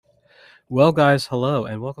Well, guys, hello,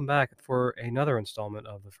 and welcome back for another installment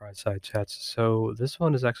of the Fried Side Chats. So, this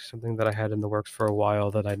one is actually something that I had in the works for a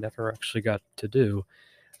while that I never actually got to do.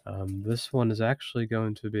 This one is actually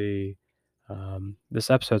going to be, this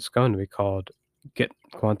episode's going to be called Get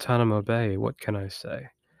Guantanamo Bay. What can I say?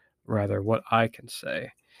 Rather, what I can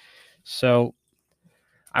say. So,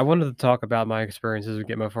 I wanted to talk about my experiences with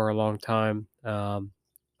Gitmo for a long time.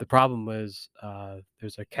 The problem was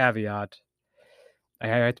there's a caveat. I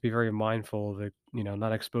had to be very mindful that,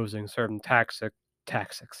 not exposing certain tactics.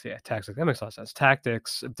 That makes a lot of sense.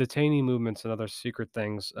 Tactics, detainee movements, and other secret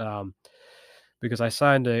things. Because I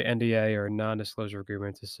signed a NDA or non-disclosure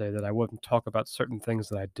agreement to say that I wouldn't talk about certain things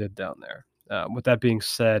that I did down there. With that being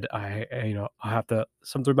said, I have to.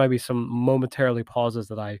 There might be some momentarily pauses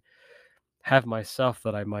that I have myself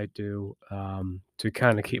that I might do to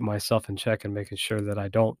kind of keep myself in check and making sure that I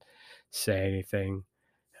don't say anything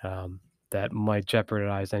um, that might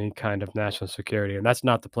jeopardize any kind of national security, and that's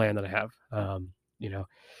not the plan that I have. You know,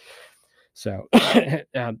 so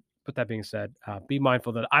with that being said, be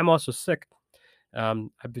mindful that I'm also sick.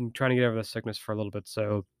 I've been trying to get over the sickness for a little bit,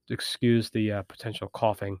 so excuse the potential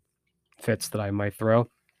coughing fits that I might throw,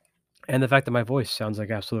 and the fact that my voice sounds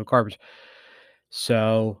like absolute garbage.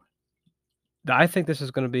 So I think this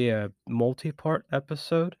is going to be a multi-part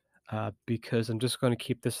episode because I'm just going to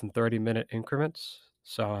keep this in 30-minute increments.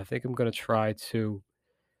 So I think I'm going to try to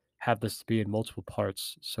have this be in multiple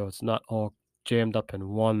parts, so it's not all jammed up in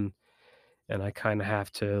one, and I kind of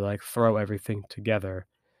have to like throw everything together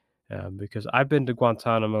because I've been to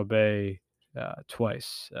Guantanamo Bay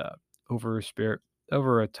twice over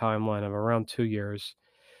a timeline of around 2 years.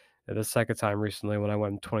 And the second time recently, when I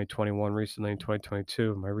went in 2021, recently in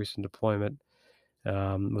 2022, my recent deployment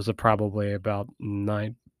was probably about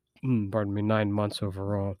pardon me, 9 months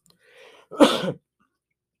overall.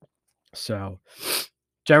 So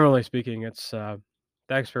generally speaking, it's that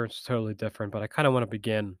experience is totally different, but I kind of want to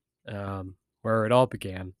begin where it all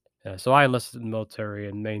began. So I enlisted in the military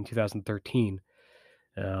in May 2013.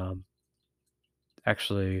 Um,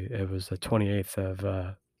 Actually, it was the 28th of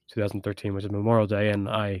 2013, which is Memorial Day, and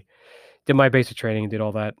I did my basic training and did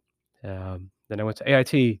all that. Then I went to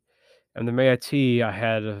AIT, and the AIT I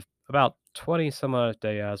had about 20 some odd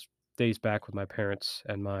days back with my parents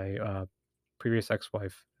and my previous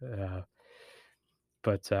ex-wife.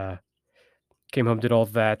 But came home, did all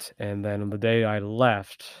that, and then on the day I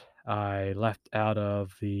left out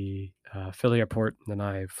of the, Philly airport, and then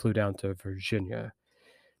I flew down to Virginia,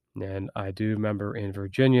 and I do remember in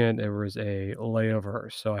Virginia, there was a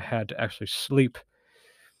layover, so I had to actually sleep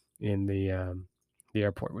in the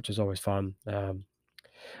airport, which is always fun.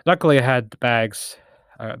 Luckily, I had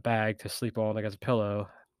a bag to sleep on, like, as a pillow.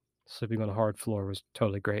 Sleeping on a hard floor was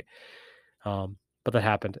totally great, but that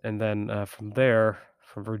happened, and then, from there,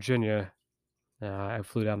 from Virginia, I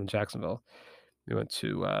flew down to Jacksonville. We went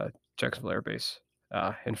to Jacksonville Air Base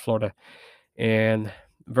in Florida, and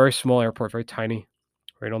very small airport, very tiny,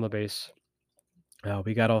 right on the base.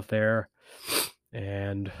 We got off there,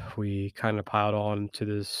 and we kind of piled on to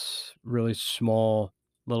this really small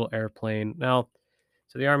little airplane. Now,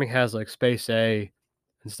 so the Army has like Space A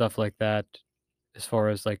and stuff like that as far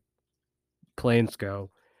as like planes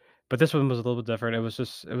go, but this one was a little bit different. It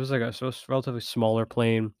was like relatively smaller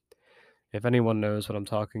plane. If anyone knows what I'm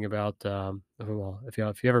talking about, well, if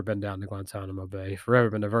you ever been down to Guantanamo Bay, if you've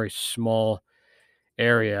ever been to a very small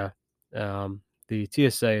area, the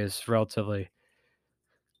TSA is relatively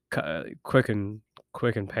quick and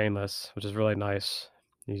painless, which is really nice.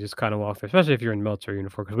 You just kind of walk there, especially if you're in military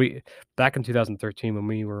uniform. Because we back in 2013 when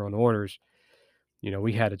we were on orders,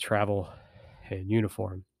 we had to travel in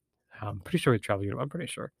uniform. I'm pretty sure we traveled uniform. I'm pretty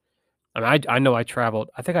sure. I mean, I know I traveled.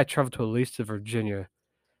 I think I traveled to at least to Virginia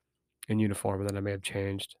in uniform, and then I may have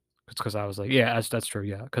changed. It's because I was like, yeah, that's true,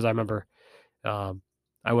 yeah. Because I remember, um,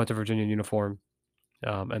 I went to Virginia in uniform,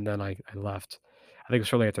 and then I left. I think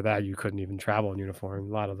shortly after that, you couldn't even travel in uniform.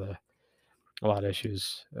 A lot of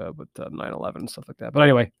issues, with, 9/11 and stuff like that. But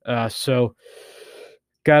anyway, so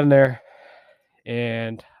got in there,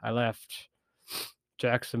 and I left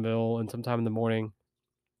Jacksonville and sometime in the morning,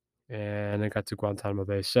 and I got to Guantanamo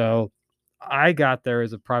Bay. So I got there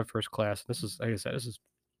as a private first class. This is, like I said, this is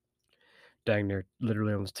dang near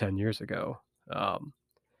literally almost 10 years ago. Um,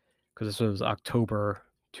 because this was October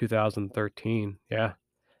 2013. Yeah.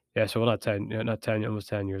 Yeah, so well, not 10, yeah, not 10, almost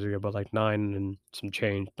 10 years ago, but like 9 and some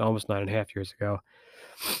change, almost 9.5 years ago.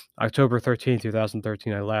 October 13th,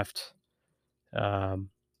 2013, I left um,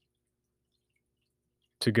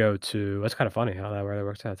 to go to, that's kind of funny how that really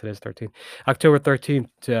works out. Today's 13th. October 13th,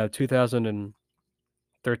 2013,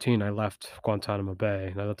 13, I left Guantanamo Bay,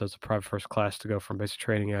 and I left as a private first class to go from basic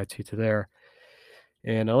training AIT to there.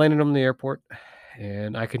 And I landed on the airport,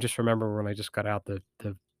 and I can just remember when I just got out the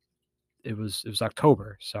it was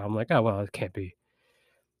October, so I'm like, "Oh, well, it can't be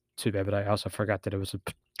too bad," but I also forgot that it was a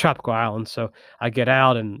tropical island, so I get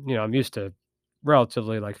out and, I'm used to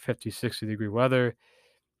relatively, like, 50, 60-degree weather,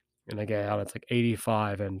 and I get out, it's, like,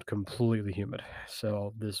 85 and completely humid,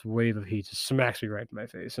 so this wave of heat just smacks me right in my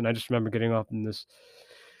face, and I just remember getting off in this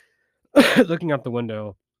looking out the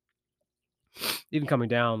window, even coming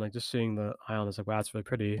down, like, just seeing the island, it's like, "Wow, it's really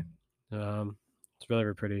pretty." It's really,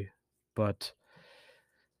 really pretty, but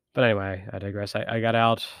anyway, I digress. I got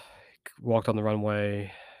out, walked on the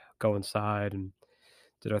runway, go inside, and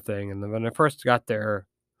did our thing, and then when I first got there,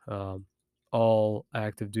 um, all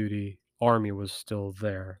active duty Army was still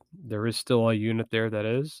there. There is still a unit there that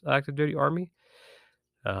is active duty Army,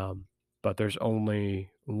 um, but there's only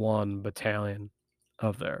 1 battalion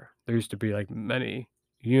of there. There used to be, like, many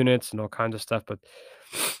units and all kinds of stuff, but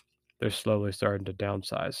they're slowly starting to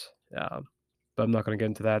downsize, but I'm not gonna get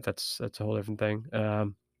into that. That's a whole different thing. I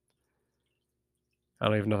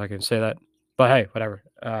don't even know if I can say that, but hey, whatever.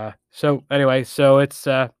 So anyway, so it's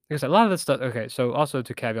like I said, a lot of this stuff. Okay, so also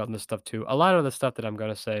to caveat on this stuff too, a lot of the stuff that I'm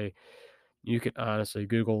gonna say, you can honestly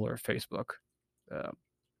Google or Facebook um,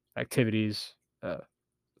 activities. Uh,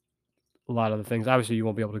 a lot of the things, obviously, you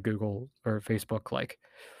won't be able to Google or Facebook like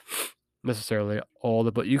necessarily all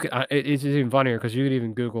the, but you can. It's even funnier because you could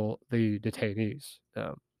even Google the detainees.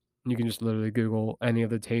 You can just literally Google any of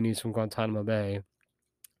the detainees from Guantanamo Bay.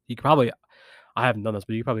 You could probably I haven't done this,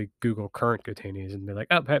 but you could probably Google current detainees and be like,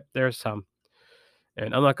 "Oh, hey, there's some."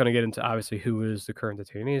 And I'm not gonna get into obviously who is the current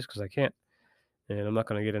detainees because I can't, and I'm not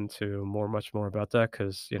gonna get into much more about that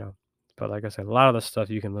because but like I said, a lot of this stuff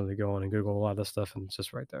you can literally go on and Google a lot of this stuff, and it's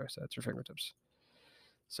just right there, so at your fingertips.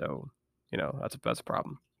 So, that's a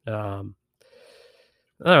problem. Um,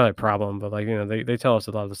 Not really a problem, but like they tell us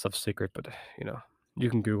a lot of the stuff's secret, but you know, you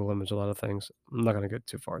can Google image a lot of things. I'm not gonna get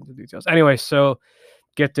too far into details. Anyway, so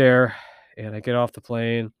get there, and I get off the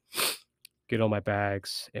plane, get all my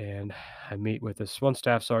bags, and I meet with this one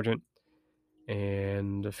staff sergeant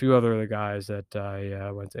and a few other guys that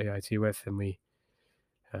I went to AIT with, and we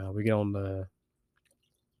get on the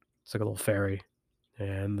it's like a little ferry,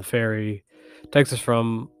 and the ferry takes us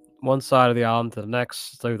from one side of the island to the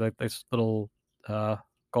next. So like this little uh,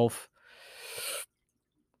 gulf.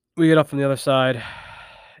 We get up from the other side,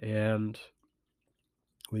 and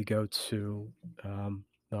we go to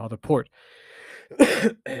the other port,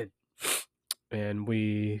 and, and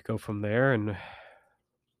we go from there, and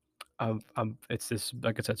it's this,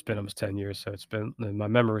 like I said, it's been almost 10 years, so it's been, and my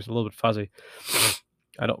memory is a little bit fuzzy.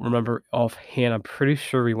 I don't remember offhand. I'm pretty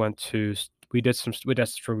sure we went to we did some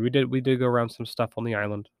that's true. We did go around some stuff on the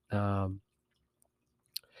island.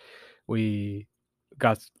 We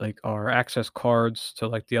got like our access cards to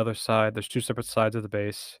like the other side. There's 2 separate sides of the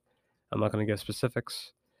base. I'm not going to get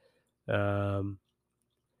specifics. Um,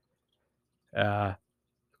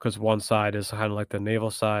 because one side is kind of like the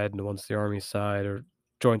naval side, and one's the army side or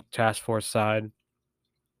joint task force side.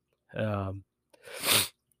 Um,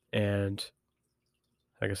 and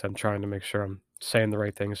I guess I'm trying to make sure I'm saying the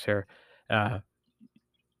right things here. Uh,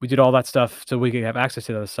 we did all that stuff so we could have access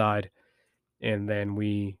to the other side, and then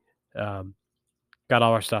we um, got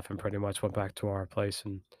all our stuff and pretty much went back to our place,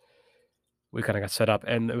 and we kind of got set up.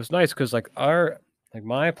 And it was nice because like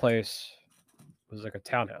my place was like a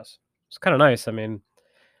townhouse. It's kind of nice. I mean,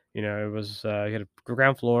 it was you had a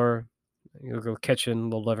ground floor, you had a little kitchen,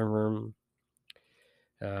 little living room.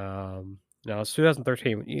 Now it's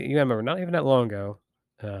 2013. You remember, not even that long ago,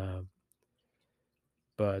 um,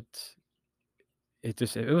 but it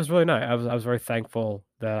was really nice. I was very thankful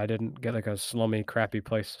that I didn't get like a slummy, crappy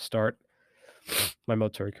place to start my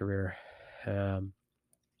military career. Um,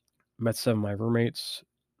 Met some of my roommates.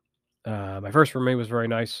 My first roommate was very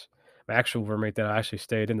nice. My actual roommate that I actually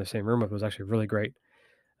stayed in the same room with was actually really great.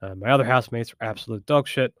 My other housemates were absolute dog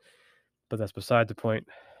shit, but that's beside the point.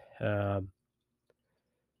 Um,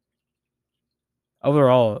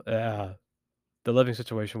 Overall, the living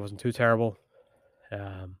situation wasn't too terrible.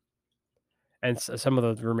 Um, and some of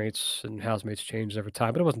the roommates and housemates changed over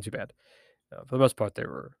time, but it wasn't too bad. For the most part, they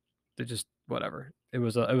just whatever. It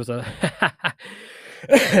was a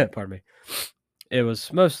pardon me. It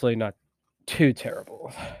was mostly not too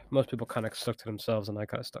terrible. Most people kind of stuck to themselves, and I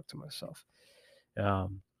kind of stuck to myself.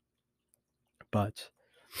 Um, but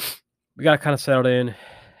we got kind of settled in,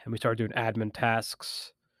 and we started doing admin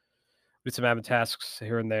tasks. We did some admin tasks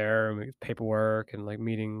here and there, and we did paperwork and like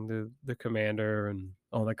meeting the commander and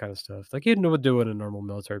all that kind of stuff. Like you would do in a normal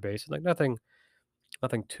military base, like nothing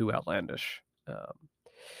too outlandish.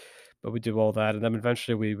 But we do all that, and then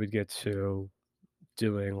eventually we would get to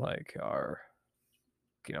doing, like, our,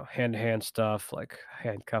 hand-to-hand stuff, like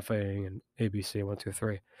handcuffing and ABC 1, 2,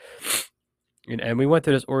 3. And we went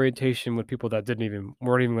to this orientation with people that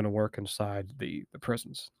weren't even gonna work inside the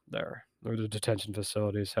prisons there, or the detention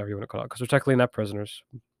facilities, however you wanna call it, because 'cause they're technically not prisoners.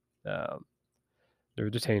 Um, they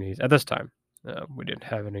were detainees at this time. We didn't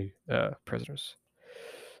have any, prisoners.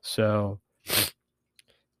 So,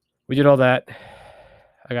 we did all that.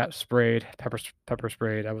 I got sprayed, pepper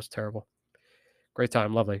sprayed. That was terrible. Great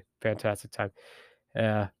time, lovely, fantastic time.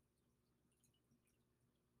 Uh,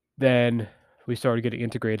 then we started getting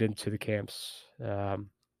integrated into the camps.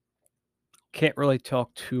 Can't really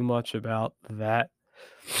talk too much about that.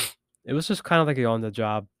 It was just kind of like a on the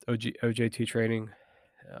job OJT training.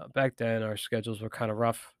 Back then, our schedules were kind of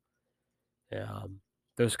rough. Um,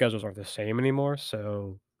 those schedules aren't the same anymore.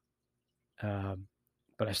 So, um,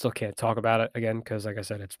 but I still can't talk about it again because, like I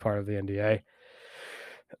said, it's part of the NDA.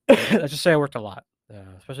 Let's just say I worked a lot,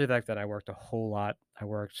 especially back then. I worked a whole lot. I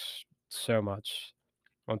worked so much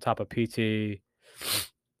on top of PT,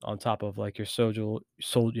 on top of like your soldier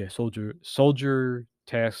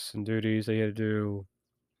tasks and duties that you had to do,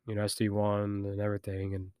 SD1 and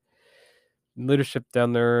everything. And leadership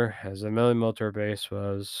down there as a military base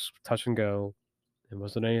was touch and go. It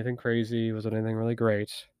wasn't anything crazy. It wasn't anything really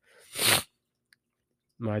great.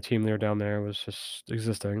 My team leader down there was just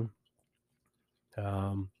existing.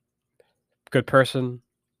 Um, Good person,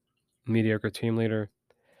 mediocre team leader.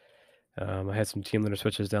 I had some team leader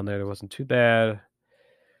switches down there that wasn't too bad,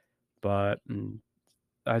 but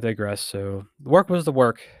I digress. So the work was the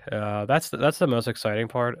work. That's the most exciting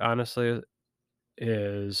part, honestly.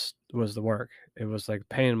 Was the work. It was like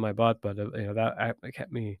a pain in my butt, but it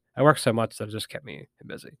kept me. I worked so much that it just kept me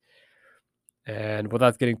busy. And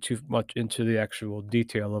without getting too much into the actual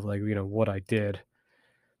detail of like what I did,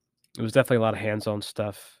 it was definitely a lot of hands-on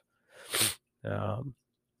stuff. Um,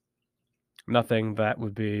 Nothing that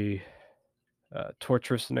would be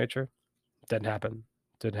torturous in nature. Didn't happen.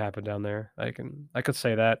 Didn't happen down there. I could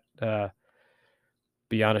say that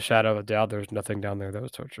beyond a shadow of a doubt. There was nothing down there that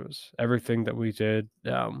was torturous. Everything that we did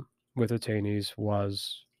with detainees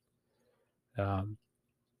was um,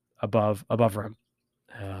 above rim.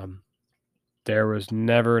 Um, there was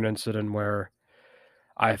never an incident where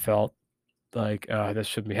I felt like this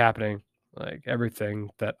shouldn't be happening. Like everything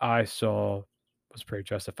that I saw was pretty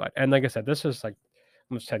justified. And like I said, this is like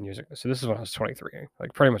almost 10 years ago. So this is when I was 23,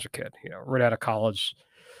 like pretty much a kid, right out of college,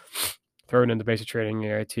 thrown into basic training,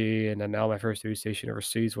 AIT, and then now my first duty station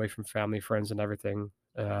overseas, away from family, friends, and everything.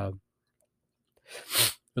 It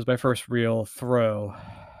was my first real throw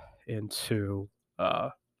into, uh,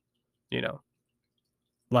 you know,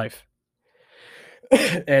 life.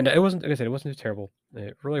 And it wasn't, like I said, it wasn't too terrible.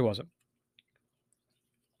 It really wasn't.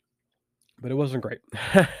 But it wasn't great.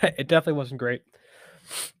 It definitely wasn't great.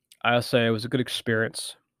 I'll say it was a good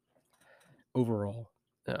experience overall.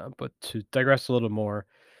 But to digress a little more,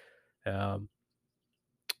 um,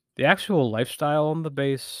 the actual lifestyle on the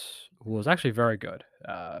base was actually very good.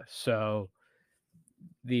 So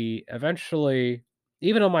the eventually,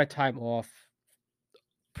 even on my time off,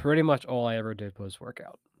 pretty much all I ever did was work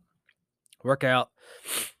out,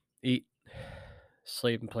 eat,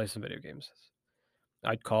 sleep, and play some video games.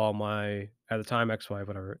 I'd call my at the time ex-wife,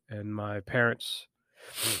 whatever, and my parents,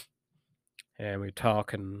 and we'd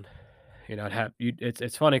talk, and I'd have you.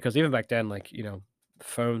 It's funny because even back then, like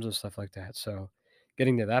phones and stuff like that. So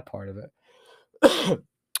getting to that part of it,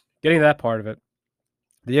 getting to that part of it,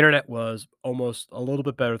 the internet was almost a little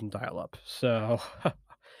bit better than dial-up. So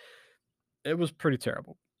it was pretty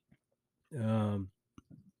terrible. Um,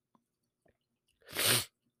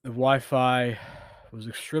 the Wi-Fi was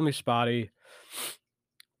extremely spotty,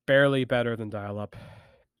 barely better than dial-up.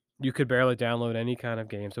 You could barely download any kind of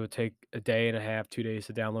games. It would take a day and a half, 2 days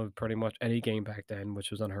to download pretty much any game back then,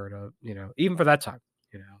 which was unheard of, even for that time,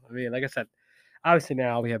 I mean, like I said, obviously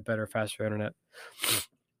now we have better, faster internet.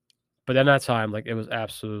 But in that time, like, it was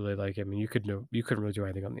absolutely like, I mean, you couldn't really do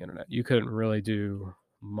anything on the internet. You couldn't really do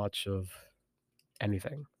much of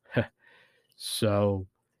anything. So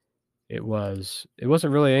it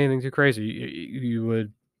wasn't really anything too crazy. You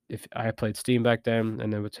would if I played Steam back then,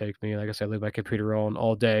 and it would take me, like I said, leave my computer on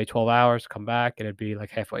all day, 12 hours, come back, and it'd be like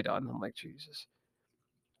halfway done. I'm like, Jesus.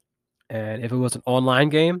 And if it was an online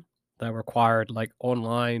game that required like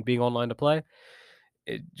being online to play,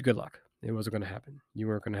 good luck. It wasn't going to happen. You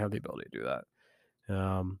weren't going to have the ability to do that.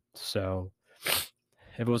 So if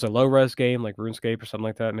it was a low res game like RuneScape or something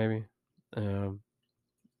like that, maybe. Um,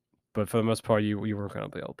 but for the most part, you weren't going to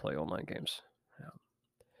be able to play online games.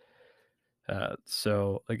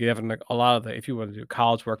 So like you have like a lot of the if you want to do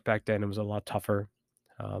college work back then, it was a lot tougher.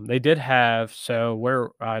 They did have so where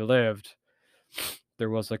I lived, there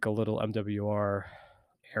was like a little MWR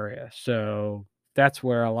area. So that's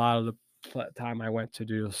where a lot of the time I went to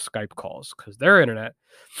do Skype calls because their internet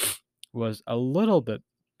was a little bit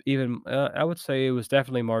even. I would say it was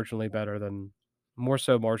definitely marginally better than more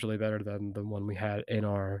so marginally better than the one we had in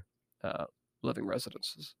our uh, living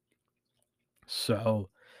residences. So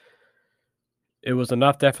it was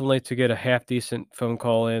enough definitely to get a half decent phone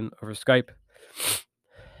call in over Skype.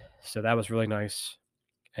 So that was really nice.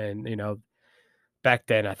 And, back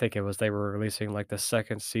then, I think it was they were releasing like the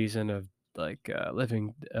second season of like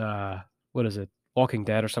what is it? Walking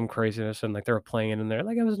Dead or some craziness. And like they were playing it in there.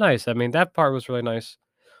 Like it was nice. I mean, that part was really nice.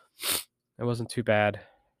 It wasn't too bad.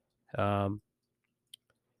 Um,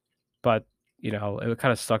 but, it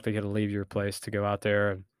kind of sucked that you had to leave your place to go out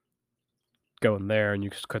there and go in there and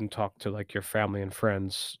you just couldn't talk to like your family and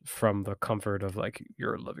friends from the comfort of like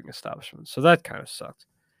your living establishment. So that kind of sucked.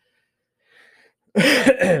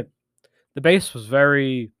 The base was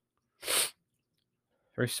very,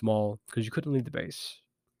 very small because you couldn't leave the base.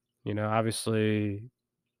 Obviously,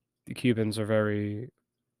 the Cubans are very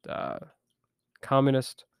uh,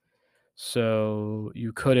 communist, so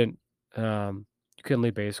you couldn't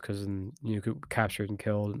leave base because you could be captured and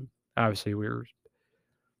killed. And obviously, we were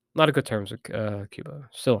not on good terms with Cuba,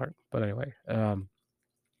 still aren't. But anyway,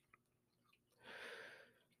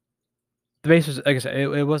 the base was like I said,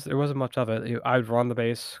 it was there wasn't much of it. I would run the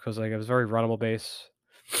base because like it was a very runnable base.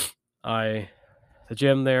 I the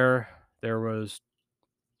gym there was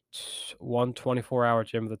one 24-hour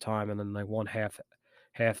gym at the time, and then like one half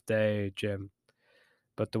day gym.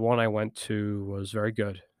 But the one I went to was very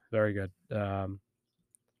good, very good.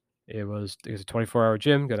 It was a 24-hour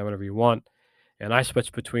gym, get on whenever you want, and I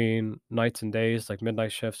switched between nights and days, like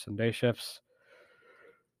midnight shifts and day shifts.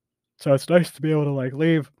 So it's nice to be able to like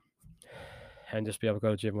leave and just be able to go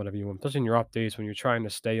to the gym whenever you want, especially in your off days when you're trying to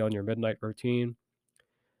stay on your midnight routine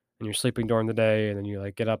and you're sleeping during the day, and then you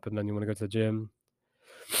like get up and then you want to go to the gym,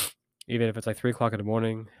 even if it's like 3 o'clock in the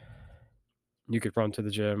morning, you could run to the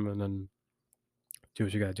gym and then do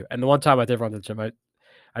what you gotta do. And the one time I did run to the gym,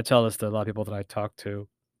 I tell this to a lot of people that I talk to.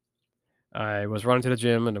 I was running to the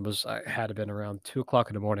gym and I had been around 2 o'clock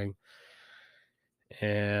in the morning,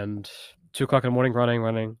 and 2 o'clock in the morning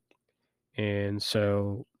running. And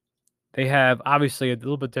so they have obviously a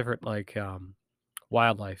little bit different like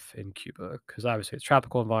wildlife in Cuba because obviously it's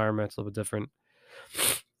tropical environment, it's a little bit different.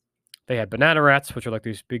 They had banana rats, which are like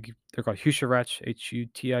these big, they're called Hutia rats,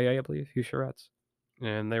 Hutia, I believe, Hutia rats.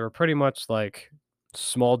 And they were pretty much like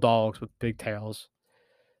small dogs with big tails.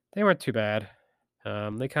 They weren't too bad.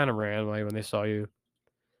 They kind of ran away when they saw you,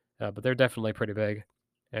 but they're definitely pretty big.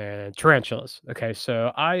 And tarantulas. Okay,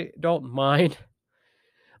 so I don't mind.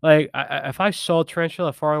 Like, if I saw a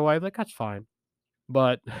tarantula far away, like that's fine.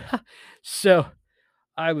 But so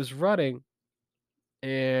I was running,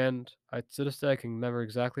 and to this day I can remember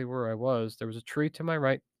exactly where I was. There was a tree to my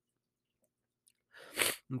right,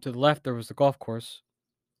 and to the left there was the golf course.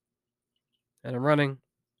 And I'm running,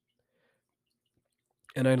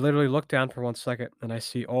 and I literally look down for 1 second, and I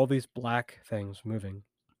see all these black things moving.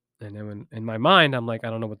 And then in my mind, I'm like, I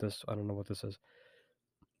don't know what this is.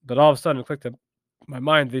 But all of a sudden, it clicked in my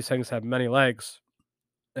mind, these things have many legs,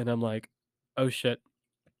 and I'm like, "Oh shit,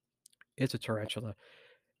 it's a tarantula."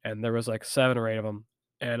 And there was like 7 or 8 of them,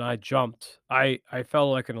 and I jumped. I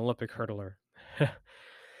felt like an Olympic hurdler.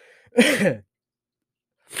 It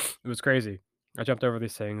was crazy. I jumped over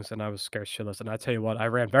these things, and I was scared shitless, and I tell you what, I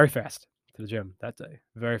ran very fast to the gym that day.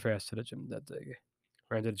 Very fast to the gym that day.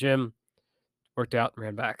 Ran to the gym, worked out, and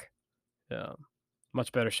ran back. Um,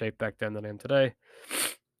 Much better shape back then than I am today.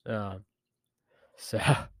 Um, so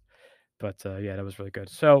But, yeah, that was really good.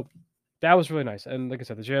 So, that was really nice, and like I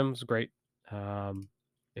said, the gym's great. Um,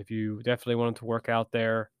 if you definitely wanted to work out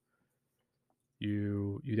there,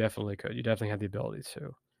 you definitely could. You definitely had the ability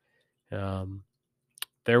to. Um,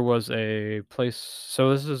 there was a place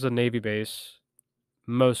so this is a Navy base,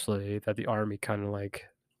 mostly, that the Army kinda, like,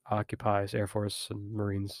 occupies, Air Force and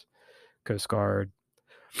Marines, Coast Guard.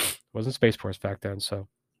 Wasn't Space Force back then, so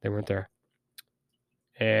they weren't there.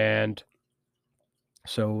 And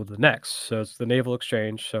so it's the Naval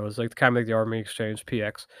Exchange, so it's like kind of like the Army Exchange,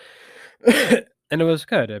 PX. And it was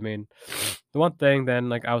good. I mean, the one thing then,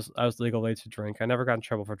 like I was legal age to drink. I never got in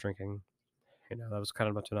trouble for drinking. That was kind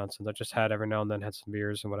of a bunch of nonsense. I just had every now and then had some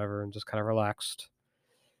beers and whatever, and just kind of relaxed.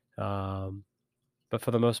 Um, but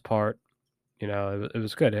for the most part, it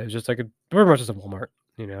was good. It was just like pretty much just a Walmart.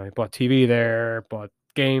 I bought TV there, bought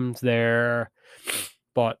games there,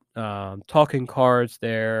 bought talking cards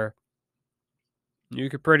there. You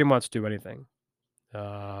could pretty much do anything.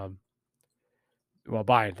 Um, well,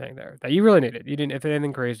 buy anything there that you really needed. You didn't if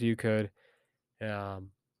anything crazy, you could. Um,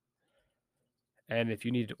 and if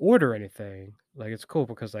you needed to order anything, like, it's cool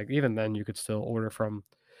because, like, even then you could still order from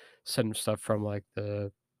send stuff from, like,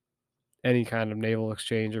 the any kind of naval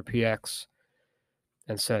exchange or PX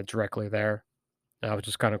and send it directly there, which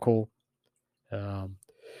is kinda cool. Um,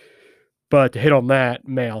 but to hit on that,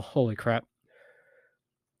 mail, holy crap,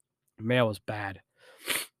 mail was bad.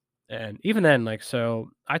 And even then, like,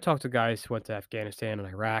 so I talked to guys who went to Afghanistan and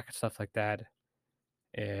Iraq and stuff like that,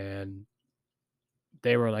 and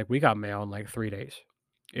they were like, "We got mail in, like, 3 days."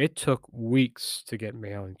 It took weeks to get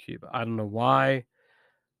mail in Cuba. I don't know why,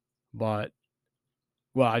 but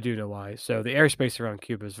well, I do know why. So the airspace around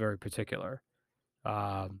Cuba is very particular.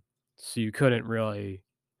 Um, so you couldn't really,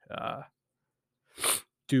 uh,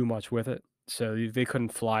 do much with it. So they couldn't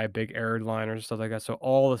fly big airliners and stuff like that. So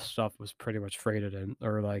all the stuff was pretty much freighted in,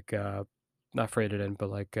 or like not freighted in, but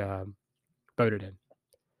like boated in.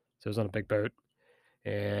 So it was on a big boat,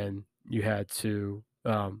 and you had to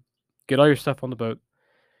get all your stuff on the boat,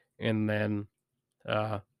 and then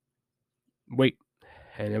uh, wait.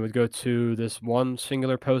 And it would go to this one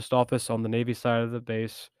singular post office on the Navy side of the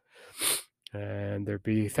base, and there'd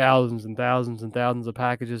be thousands and thousands and thousands of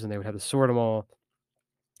packages, and they would have to sort them all,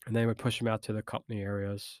 and they would push them out to the company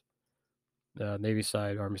areas, Navy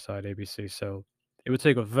side, Army side, ABC. So it would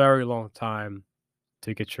take a very long time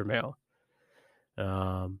to get your mail.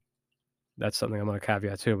 Um, that's something I'm going to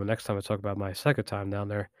caveat too. But next time I talk about my second time down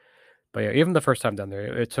there. But yeah, even the first time down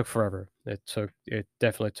there, it took forever. It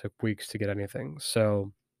definitely took weeks to get anything.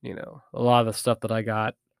 So a lot of the stuff that I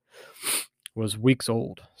got was weeks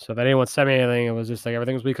old. So if anyone sent me anything, it was just like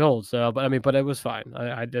everything was weeks old. So, but I mean, but it was fine.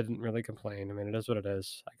 I didn't really complain. I mean, it is what it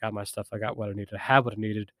is. I got my stuff. I got what I needed. I had what I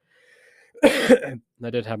needed. And I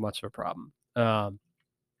didn't have much of a problem.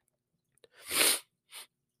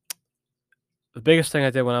 The biggest thing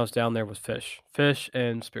I did when I was down there was fish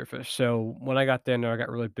and spearfish. So when I got down there, I got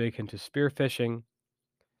really big into spearfishing,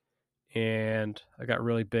 and I got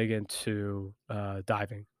really big into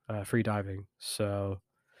diving, free diving. So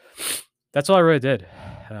that's all I really did.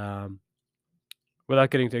 Um, Without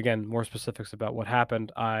getting to again more specifics about what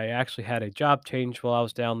happened, I actually had a job change while I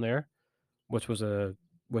was down there, which was a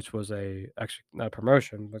actually not a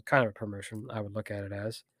promotion, but kind of a promotion. I would look at it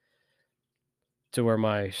as to where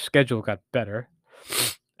my schedule got better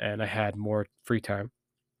and I had more free time,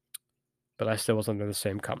 but I still was under the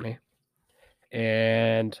same company,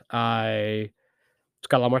 and I just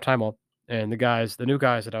got a lot more time off. And the new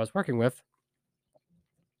guys that I was working with,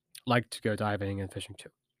 liked to go diving and fishing too.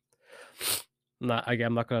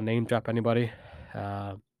 I'm not going to name drop anybody,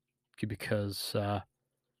 uh, because I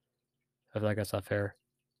feel like that's not fair.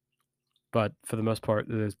 But for the most part,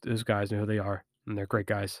 those guys know who they are, and they're great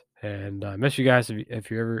guys. And I miss you guys. If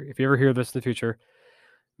you ever hear this in the future,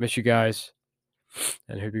 miss you guys,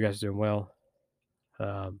 and hope you guys are doing well.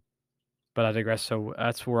 Um, but I digress. So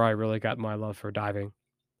that's where I really got my love for diving.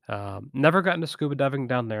 Never got into scuba diving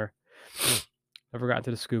down there. Never got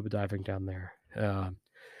into the scuba diving down there.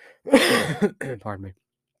 Pardon me.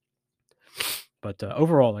 But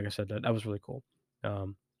overall, like I said, that was really cool. Got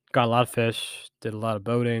a lot of fish. Did a lot of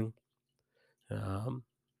boating. Um,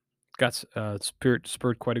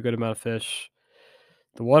 spurred quite a good amount of fish.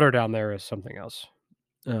 The water down there is something else.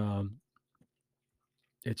 Um,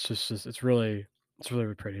 it's really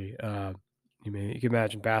pretty. You mean you can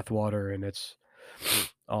imagine bath water, and it's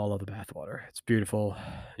all of the bath water. It's beautiful.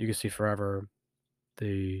 You can see forever.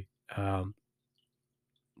 The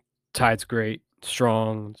tide's great,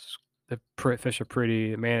 strong. Fish are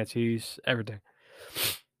pretty. The manatees, everything.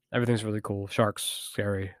 Everything's really cool. Sharks,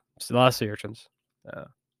 scary. It's a lot of sea urchins. Uh,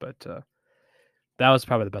 but that was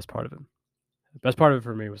probably the best part of it. The best part of it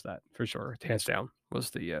for me was that, for sure, hands down, was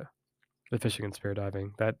the fishing and spear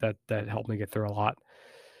diving. That helped me get through a lot.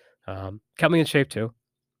 Kept me in shape too.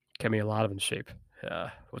 Kept me a lot of in shape,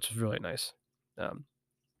 which was really nice. Um,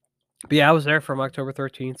 but yeah, I was there from October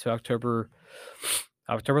 13th,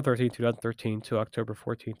 2013 to October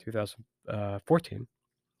 14th, 2014.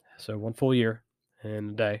 So one full year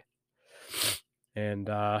and a day. And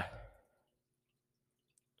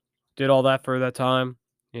did all that for that time.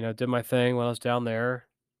 Did my thing when I was down there,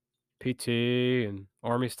 PT and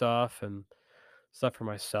army stuff and stuff for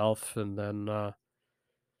myself. And then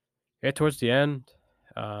yeah, towards the end,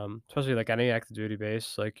 especially like any active duty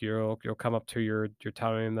base, like you'll come up to your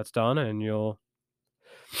time that's done, and you'll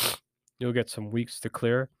get some weeks to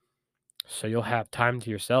clear, so you'll have time to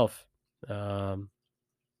yourself. Um,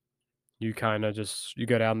 you kind of just you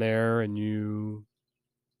go down there and you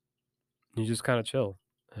just kind of chill.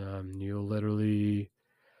 You'll literally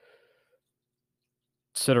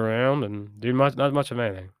sit around and do not much of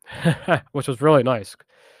anything, which was really nice.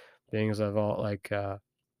 Being as I've all like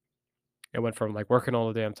it went from like working all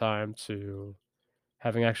the damn time to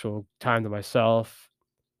having actual time to myself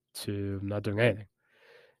to not doing anything.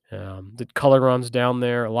 Did color runs down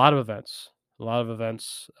there, a lot of events, a lot of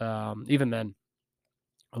events. Even then,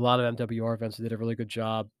 a lot of MWR events. They did a really good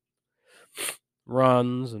job.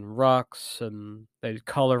 Runs and rucks, and they had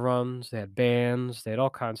color runs. They had bands. They had all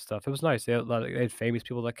kinds of stuff. It was nice. They had, they had famous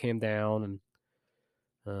people that came down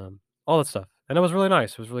and all that stuff. And it was really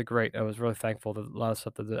nice. It was really great. I was really thankful that a lot of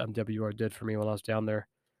stuff that the MWR did for me when I was down there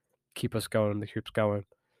keep us going. They keeps going.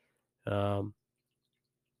 Um,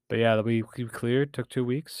 but yeah, we cleared. Took 2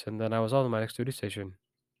 weeks, and then I was on to my next duty station.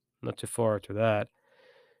 Not too far after that.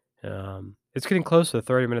 It's getting close to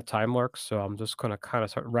the 30-minute time mark, so I'm just gonna kind of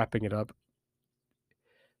start wrapping it up.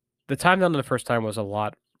 The time down the first time was a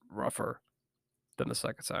lot rougher than the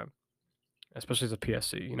second time, especially as a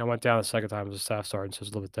PSC. I went down the second time as a staff sergeant, so it's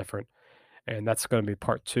a little bit different. And that's going to be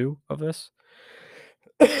part 2 of this.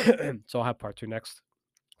 So I'll have part 2 next,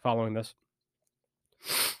 following this.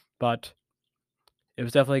 But it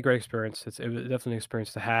was definitely a great experience. It was definitely an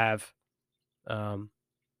experience to have that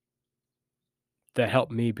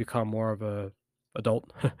helped me become more of a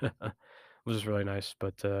adult, which is really nice.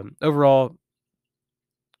 But overall,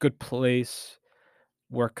 good place.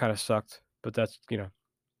 Work kind of sucked, but that's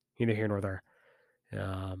neither here nor there.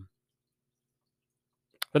 Um,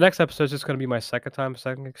 the next episode is just going to be my second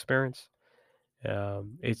experience.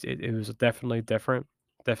 It was definitely a different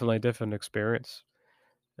experience.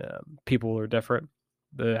 People were different.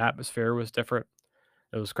 The atmosphere was different.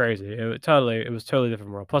 It was crazy. It was totally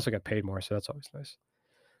different world. Plus, I got paid more, so that's always nice.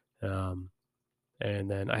 Um, and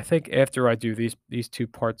then I think after I do these 2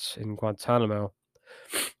 parts in Guantanamo,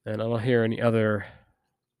 and I don't hear any other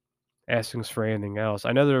askings for anything else.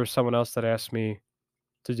 I know there was someone else that asked me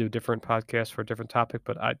to do a different podcast for a different topic,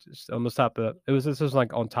 but I just on the top of this was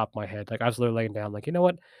like on top of my head. Like I was literally laying down, like you know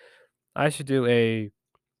what, I should do a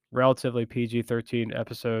relatively PG-13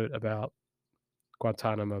 episode about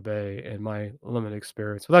Guantanamo Bay and my limited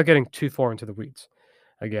experience without getting too far into the weeds.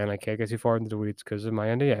 Again, I can't get too far into the weeds because of my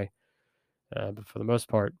NDA. But for the most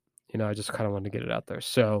part, I just kind of wanted to get it out there.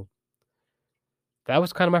 So that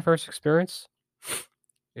was kind of my first experience.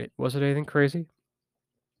 It wasn't anything crazy.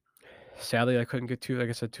 Sadly, I couldn't get like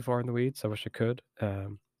I said, too far in the weeds. I wish I could.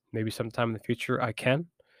 Maybe sometime in the future I can.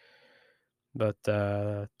 But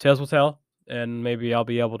tales will tell, and maybe I'll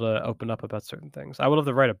be able to open up about certain things. I would love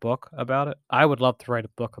to write a book about it. I would love to write a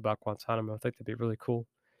book about Guantanamo. I think that'd be really cool.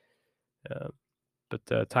 Uh,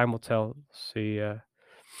 but time will tell. See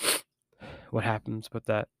what happens with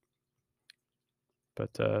that.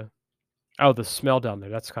 But oh, the smell down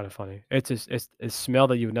there. That's kind of funny. It's a smell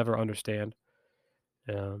that you would never understand.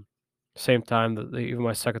 Um, Same time that even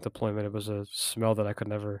my second deployment, it was a smell that I could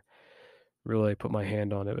never really put my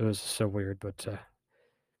hand on. It was so weird, but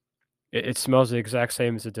it smells the exact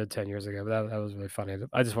same as it did 10 years ago. But that was really funny.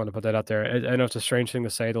 I just wanted to put that out there. I know it's a strange thing to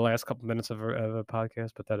say the last couple minutes of a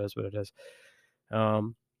podcast, but that is what it is.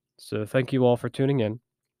 Um, so thank you all for tuning in.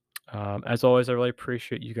 As always, I really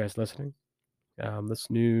appreciate you guys listening. This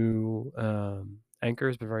new Anchor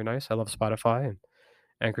has been very nice. I love Spotify, and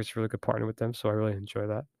Anchor's a really good partner with them, so I really enjoy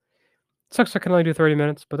that. Sucks I can only do 30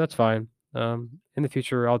 minutes, but that's fine. In the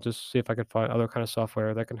future, I'll just see if I can find other kind of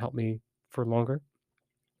software that can help me for longer.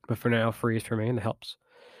 But for now, free is for me, and it helps.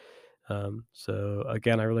 So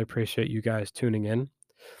again, I really appreciate you guys tuning in.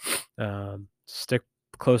 Stick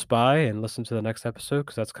close by and listen to the next episode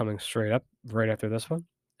because that's coming straight up right after this one.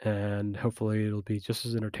 And hopefully it'll be just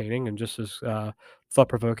as entertaining and just as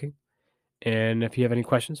thought-provoking. And if you have any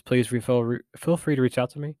questions, please feel free to reach out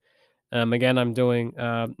to me. Again, I'm doing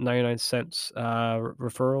 99 cents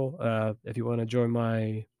referral. If you want to join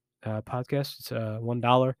my podcast, it's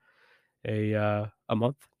 $1 a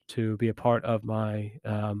month to be a part of my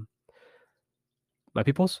my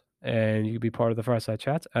peoples, and you can be part of the Fireside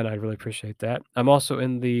Chats, and I really appreciate that. I'm also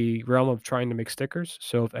in the realm of trying to make stickers,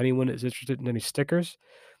 so if anyone is interested in any stickers,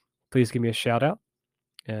 please give me a shout out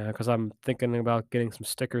because I'm thinking about getting some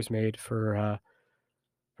stickers made for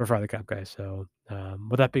Fry the Cap guys. So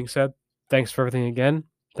with that being said, thanks for everything again.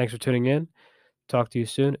 Thanks for tuning in. Talk to you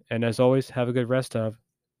soon, and as always, have a good rest of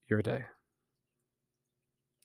your day.